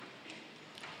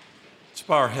Let's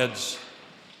bow our heads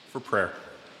for prayer.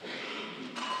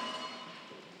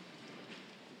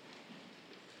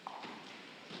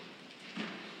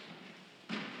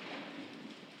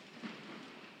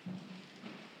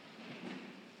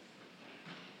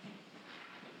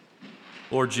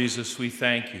 Lord Jesus, we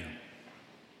thank you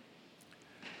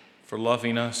for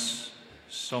loving us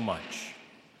so much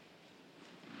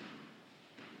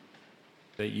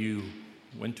that you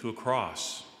went to a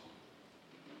cross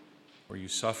where you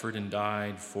suffered and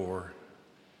died for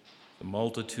the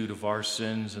multitude of our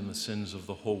sins and the sins of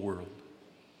the whole world.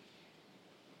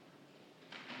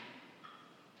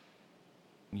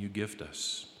 And you gift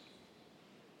us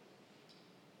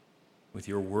with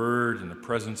your word and the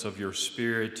presence of your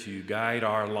Spirit to guide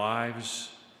our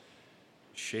lives,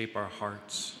 shape our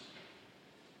hearts,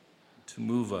 to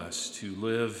move us to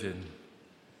live in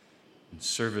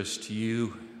service to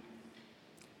you,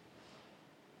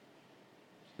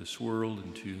 this world,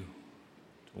 and to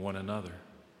one another,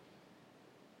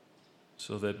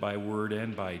 so that by word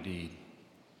and by deed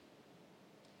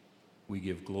we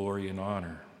give glory and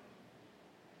honor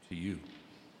to you.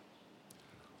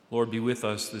 Lord, be with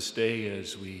us this day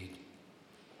as we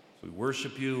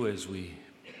worship you, as we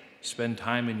spend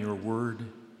time in your word,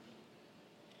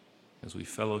 as we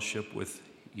fellowship with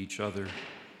each other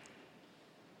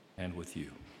and with you.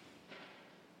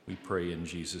 We pray in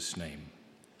Jesus' name.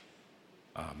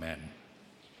 Amen.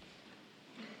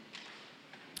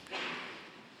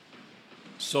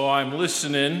 So I'm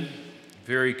listening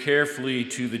very carefully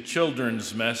to the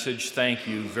children's message. Thank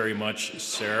you very much,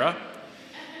 Sarah.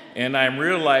 And I'm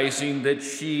realizing that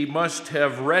she must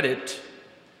have read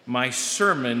my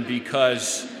sermon,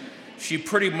 because she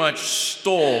pretty much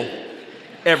stole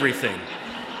everything.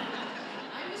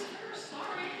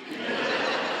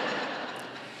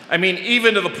 I mean,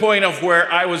 even to the point of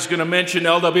where I was going to mention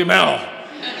L.W. Mel.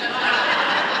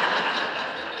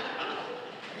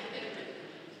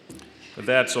 But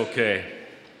that's okay.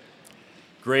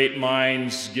 Great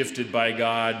minds gifted by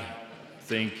God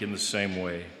think in the same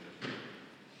way.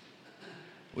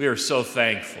 We are so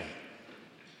thankful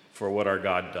for what our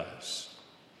God does.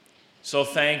 So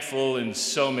thankful in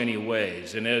so many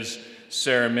ways. And as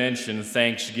Sarah mentioned,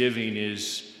 Thanksgiving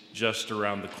is just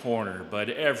around the corner, but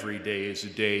every day is a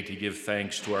day to give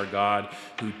thanks to our God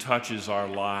who touches our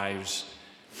lives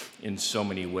in so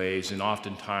many ways. And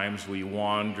oftentimes we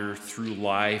wander through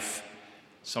life,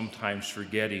 sometimes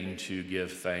forgetting to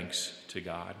give thanks to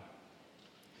God.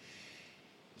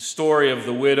 The story of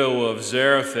the widow of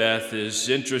Zarephath is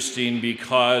interesting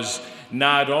because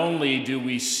not only do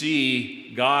we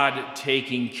see God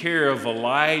taking care of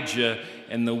Elijah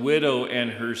and the widow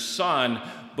and her son,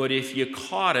 but if you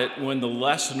caught it when the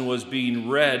lesson was being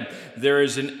read, there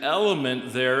is an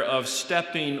element there of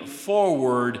stepping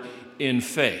forward in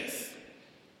faith.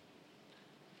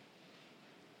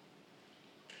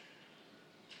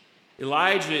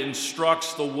 Elijah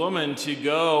instructs the woman to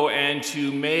go and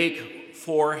to make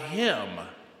for him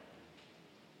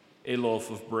a loaf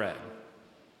of bread,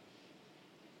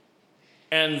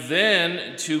 and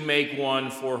then to make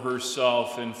one for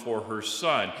herself and for her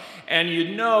son. And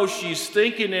you know she's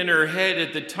thinking in her head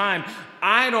at the time,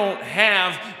 I don't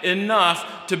have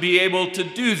enough to be able to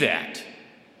do that.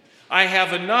 I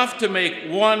have enough to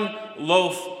make one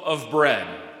loaf of bread.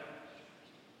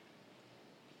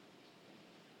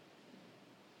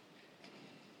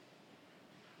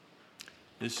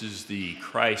 This is the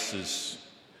crisis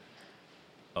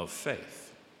of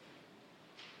faith.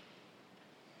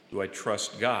 Do I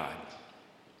trust God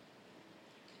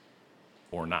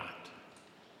or not?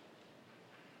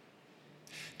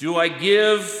 Do I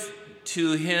give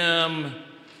to him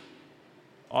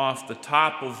off the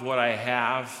top of what I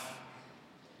have,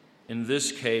 in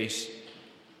this case,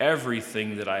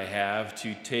 everything that I have,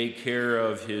 to take care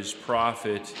of his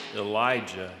prophet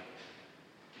Elijah?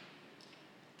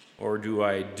 Or do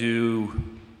I do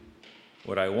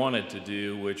what I wanted to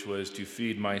do, which was to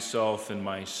feed myself and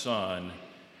my son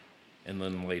and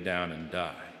then lay down and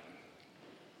die?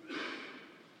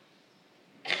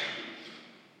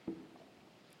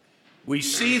 We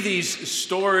see these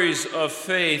stories of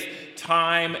faith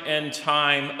time and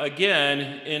time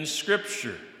again in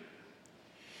Scripture.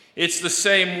 It's the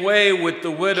same way with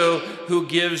the widow who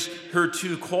gives her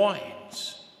 2 coins.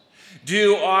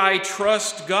 Do I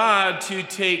trust God to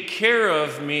take care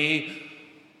of me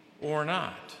or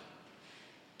not?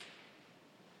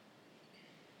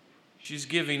 She's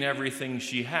giving everything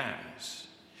she has.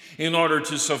 In order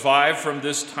to survive from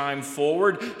this time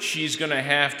forward, she's going to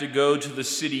have to go to the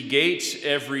city gates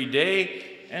every day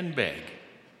and beg.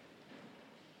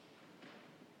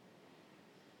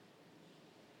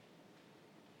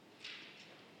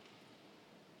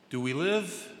 Do we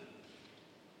live?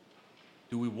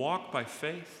 Do we walk by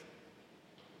faith?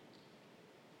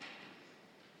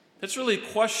 That's really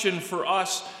a question for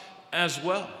us as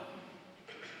well.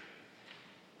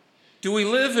 Do we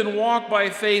live and walk by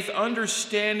faith,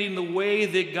 understanding the way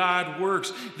that God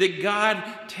works, that God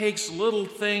takes little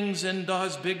things and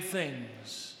does big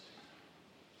things?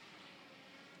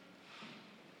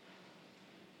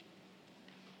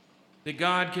 That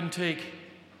God can take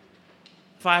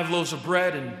 5 loaves of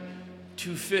bread and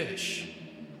 2 fish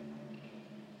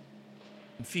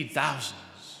and feed thousands.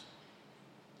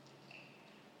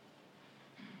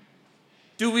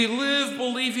 Do we live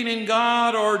believing in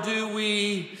God, or do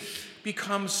we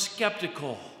become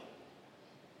skeptical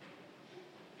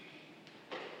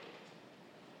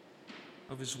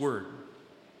of his word?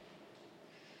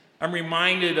 I'm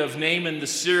reminded of Naaman the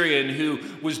Syrian, who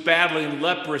was battling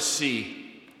leprosy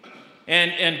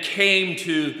and came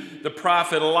to the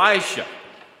prophet Elisha.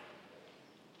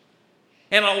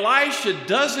 And Elisha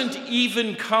doesn't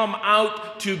even come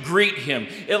out to greet him.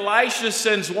 Elisha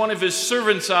sends one of his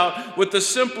servants out with the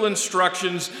simple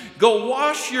instructions: go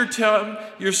wash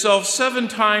yourself 7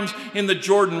 times in the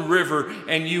Jordan River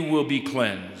and you will be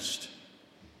cleansed.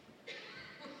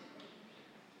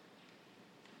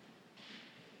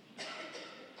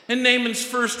 And Naaman's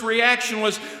first reaction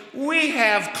was, we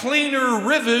have cleaner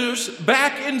rivers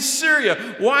back in Syria.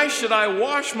 Why should I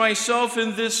wash myself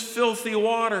in this filthy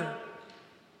water?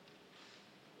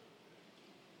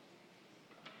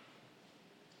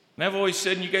 And I've always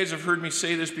said, and you guys have heard me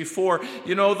say this before,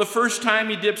 the first time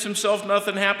he dips himself,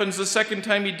 nothing happens. The second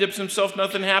time he dips himself,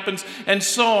 nothing happens. And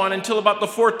so on until about the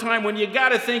 4th time, when you got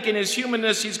to think in his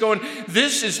humanness, he's going,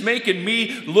 this is making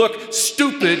me look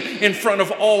stupid in front of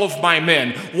all of my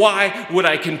men. Why would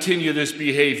I continue this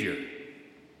behavior?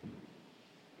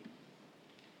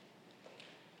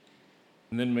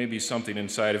 And then maybe something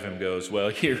inside of him goes,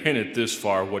 well, you're in it this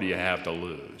far, what do you have to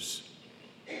lose?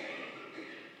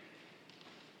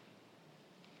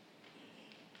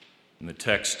 And the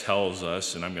text tells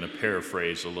us, and I'm going to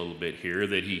paraphrase a little bit here,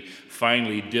 that he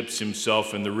finally dips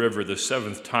himself in the river the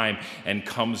 7th time and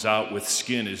comes out with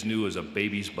skin as new as a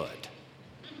baby's butt.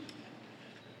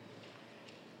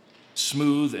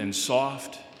 Smooth and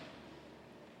soft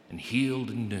and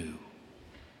healed and new.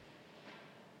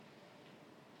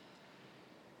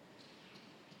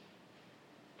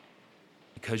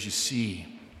 Because you see,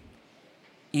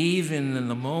 even in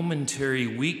the momentary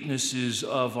weaknesses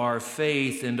of our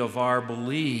faith and of our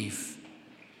belief,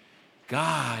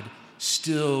 God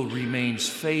still remains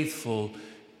faithful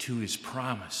to his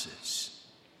promises.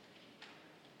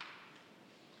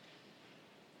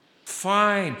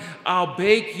 Fine, I'll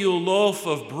bake you a loaf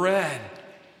of bread,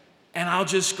 and I'll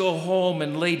just go home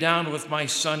and lay down with my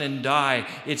son and die.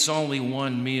 It's only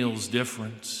 1 meal's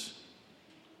difference.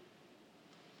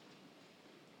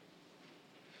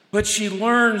 But she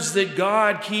learns that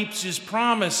God keeps his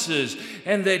promises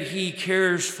and that he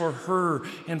cares for her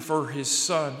and for her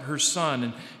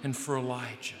son, and for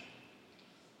Elijah.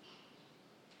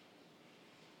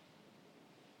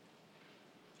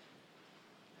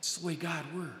 It's the way God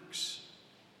works.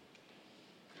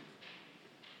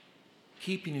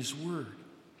 Keeping his word.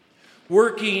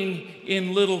 Working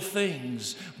in little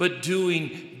things, but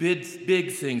doing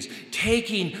big things.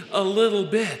 Taking a little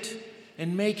bit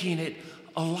and making it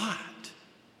a lot.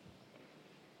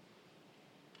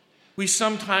 We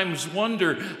sometimes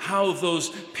wonder how those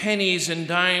pennies and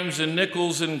dimes and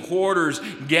nickels and quarters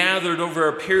gathered over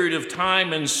a period of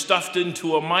time and stuffed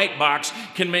into a mite box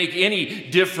can make any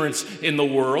difference in the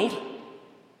world.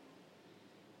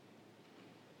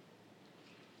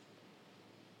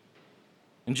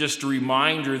 And just a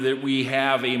reminder that we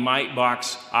have a mite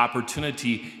box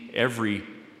opportunity every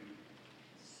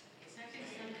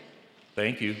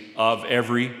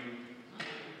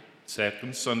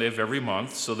second Sunday of every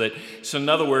month, so in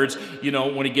other words,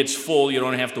 when it gets full, you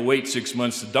don't have to wait 6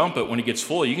 months to dump it. When it gets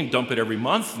full, you can dump it every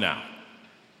month now.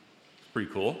 Pretty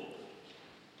cool.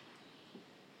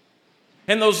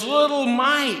 And those little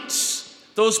mites,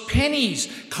 those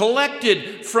pennies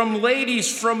collected from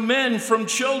ladies, from men, from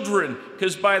children,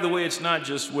 because by the way, it's not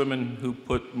just women who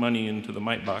put money into the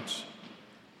mite box.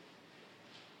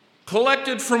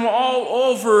 Collected from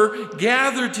all over,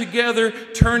 gathered together,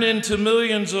 turn into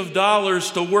millions of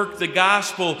dollars to work the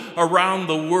gospel around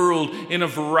the world in a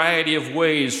variety of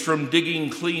ways, from digging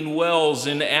clean wells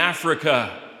in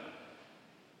Africa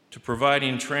to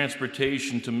providing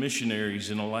transportation to missionaries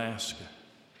in Alaska,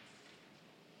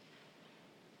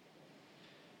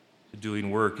 to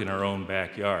doing work in our own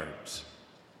backyards.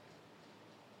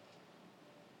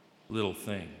 Little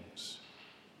things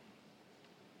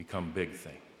become big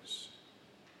things.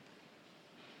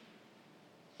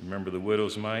 Remember the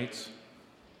widow's mites?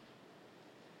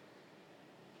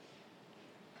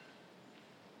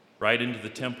 Right into the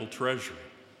temple treasury.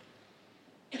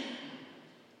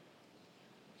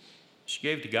 She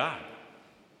gave to God.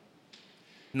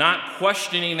 Not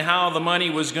questioning how the money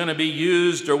was going to be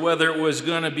used or whether it was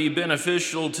going to be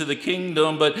beneficial to the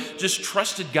kingdom, but just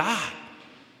trusted God.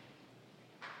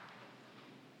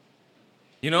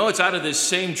 You know, it's out of this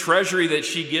same treasury that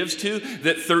she gives to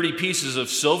that 30 pieces of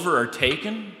silver are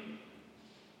taken.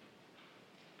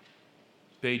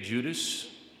 Paid Judas,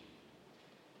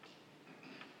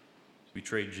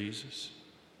 betrayed Jesus.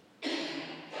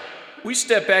 We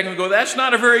step back and we go, that's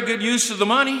not a very good use of the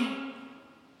money.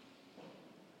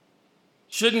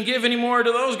 Shouldn't give any more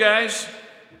to those guys.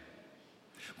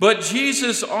 But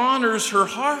Jesus honors her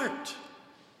heart.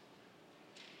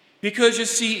 Because you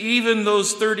see, even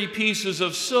those 30 pieces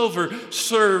of silver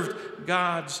served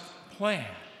God's plan.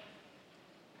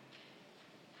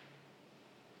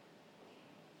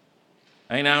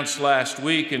 I announced last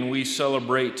week, and we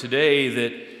celebrate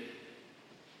today,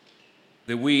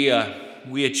 that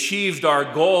we achieved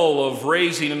our goal of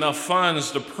raising enough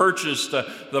funds to purchase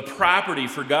the property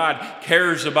for God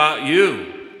Cares About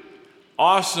You.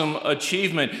 Awesome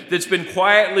achievement that's been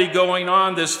quietly going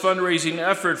on, this fundraising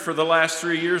effort, for the last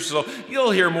 3 years. So you'll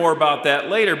hear more about that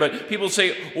later, but people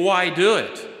say, why do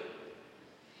it?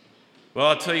 Well,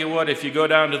 I'll tell you what, if you go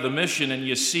down to the mission and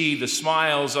you see the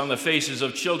smiles on the faces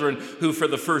of children who for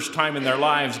the first time in their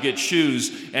lives get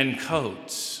shoes and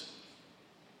coats,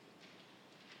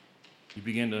 you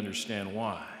begin to understand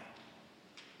why.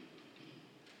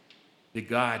 That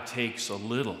God takes a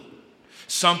little,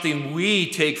 something we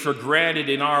take for granted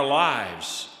in our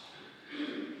lives.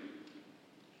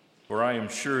 For I am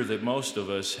sure that most of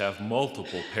us have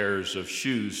multiple pairs of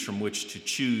shoes from which to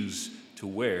choose to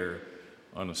wear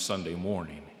on a Sunday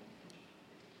morning.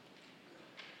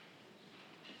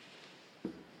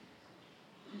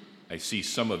 I see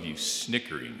some of you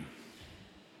snickering,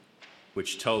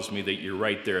 which tells me that you're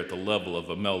right there at the level of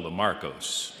Imelda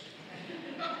Marcos.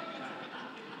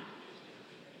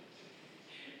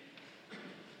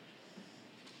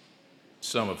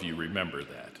 Some of you remember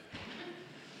that.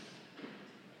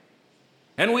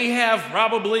 And we have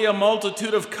probably a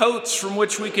multitude of coats from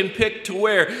which we can pick to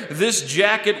wear. This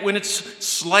jacket when it's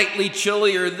slightly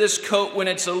chilly, or this coat when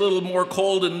it's a little more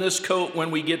cold, and this coat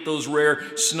when we get those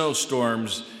rare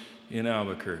snowstorms in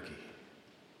Albuquerque.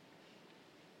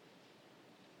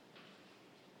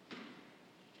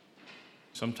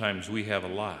 Sometimes we have a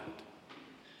lot.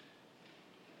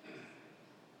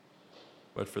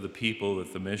 But for the people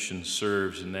that the mission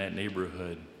serves in that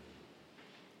neighborhood,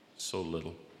 so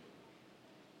little.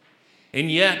 And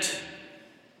yet,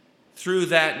 through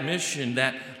that mission,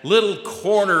 that little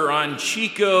corner on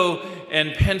Chico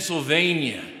and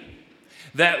Pennsylvania,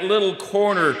 that little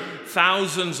corner,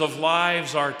 thousands of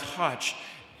lives are touched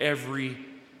every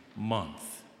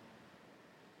month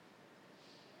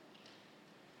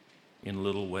in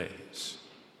little ways,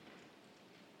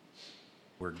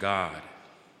 where God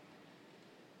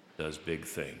does big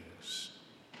things.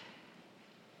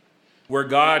 Where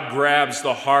God grabs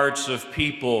the hearts of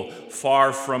people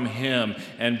far from Him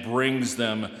and brings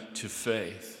them to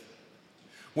faith.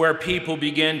 Where people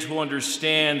begin to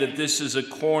understand that this is a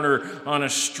corner on a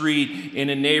street in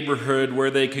a neighborhood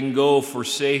where they can go for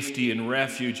safety and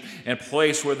refuge, and a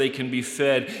place where they can be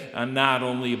fed not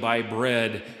only by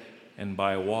bread and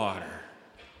by water,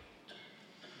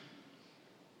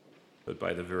 but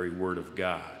by the very Word of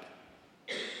God.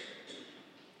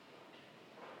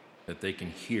 That they can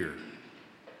hear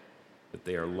that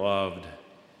they are loved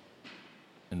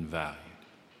and valued.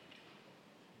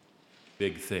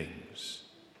 Big things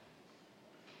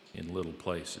in little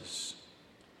places,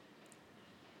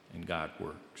 and God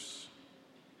works.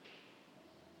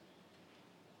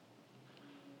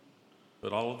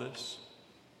 But all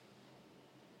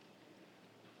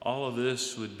of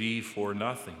this would be for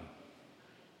nothing.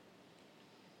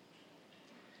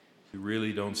 We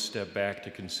really don't step back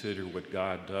to consider what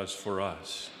God does for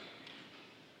us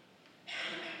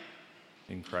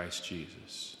in Christ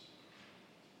Jesus.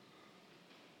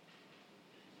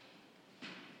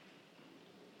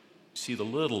 See, the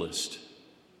littlest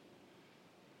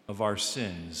of our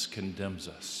sins condemns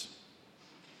us.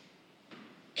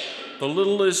 The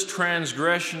littlest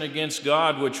transgression against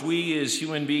God, which we as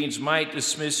human beings might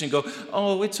dismiss and go,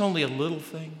 oh, it's only a little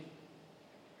thing,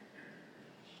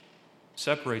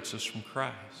 separates us from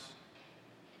Christ.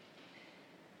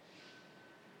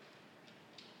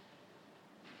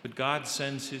 But God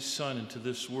sends His Son into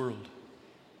this world,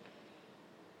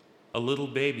 a little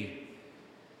baby,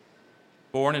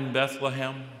 born in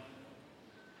Bethlehem,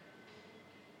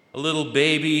 a little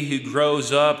baby who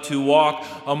grows up to walk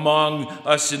among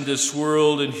us in this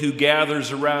world and who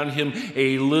gathers around him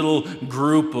a little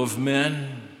group of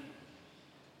men,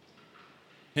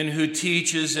 and who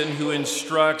teaches and who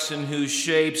instructs and who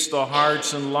shapes the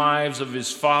hearts and lives of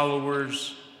his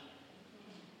followers,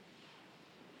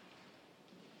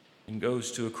 and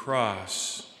goes to a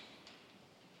cross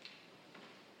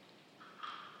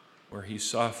where he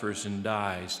suffers and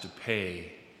dies to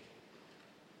pay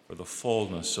for the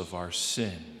fullness of our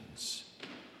sins,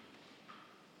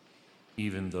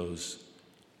 even those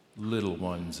little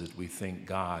ones that we think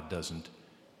God doesn't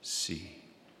see.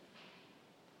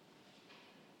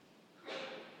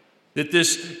 That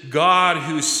this God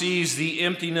who sees the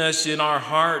emptiness in our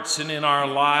hearts and in our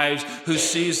lives, who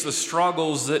sees the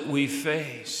struggles that we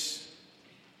face,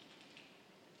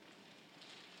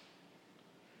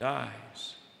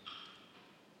 dies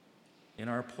in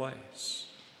our place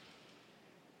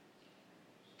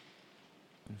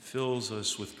and fills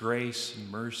us with grace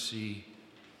and mercy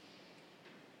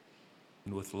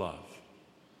and with love.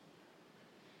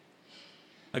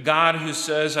 A God who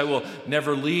says, I will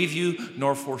never leave you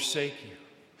nor forsake you.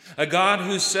 A God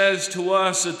who says to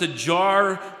us that the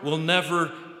jar will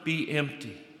never be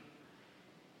empty.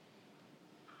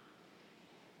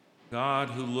 God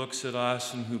who looks at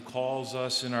us and who calls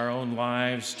us in our own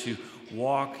lives to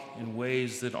walk in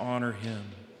ways that honor him,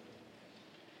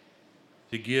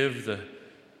 to give the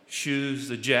shoes,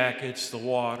 the jackets, the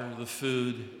water, the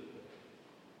food,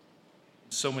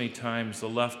 so many times the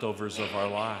leftovers of our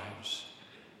lives.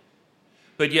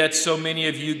 But yet so many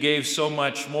of you gave so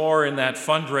much more in that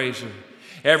fundraiser.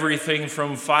 Everything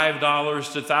from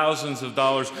 $5 to thousands of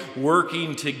dollars,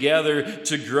 working together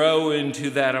to grow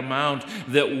into that amount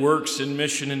that works in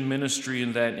mission and ministry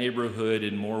in that neighborhood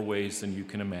in more ways than you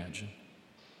can imagine.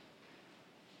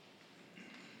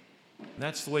 And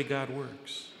that's the way God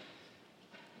works.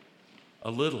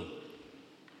 A little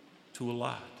to a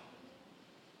lot.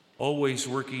 Always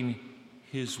working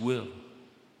his will.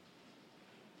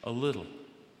 A little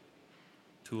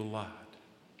to a lot.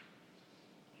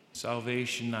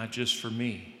 Salvation not just for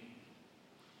me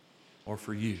or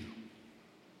for you,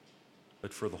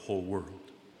 but for the whole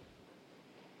world.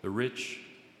 The rich,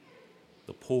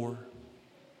 the poor,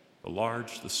 the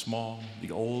large, the small,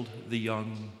 the old, the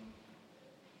young,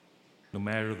 no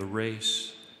matter the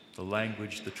race, the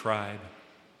language, the tribe,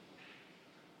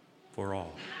 for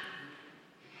all.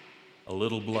 A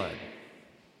little blood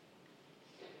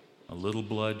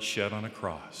shed on a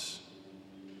cross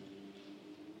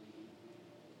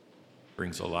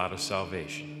brings a lot of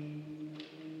salvation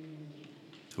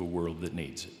to a world that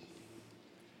needs it.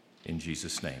 In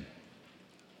Jesus' name,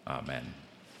 amen.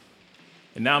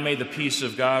 And now may the peace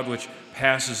of God, which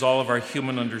passes all of our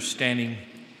human understanding,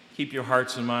 keep your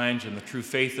hearts and minds in the true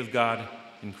faith of God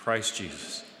in Christ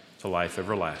Jesus to life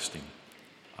everlasting.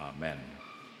 Amen.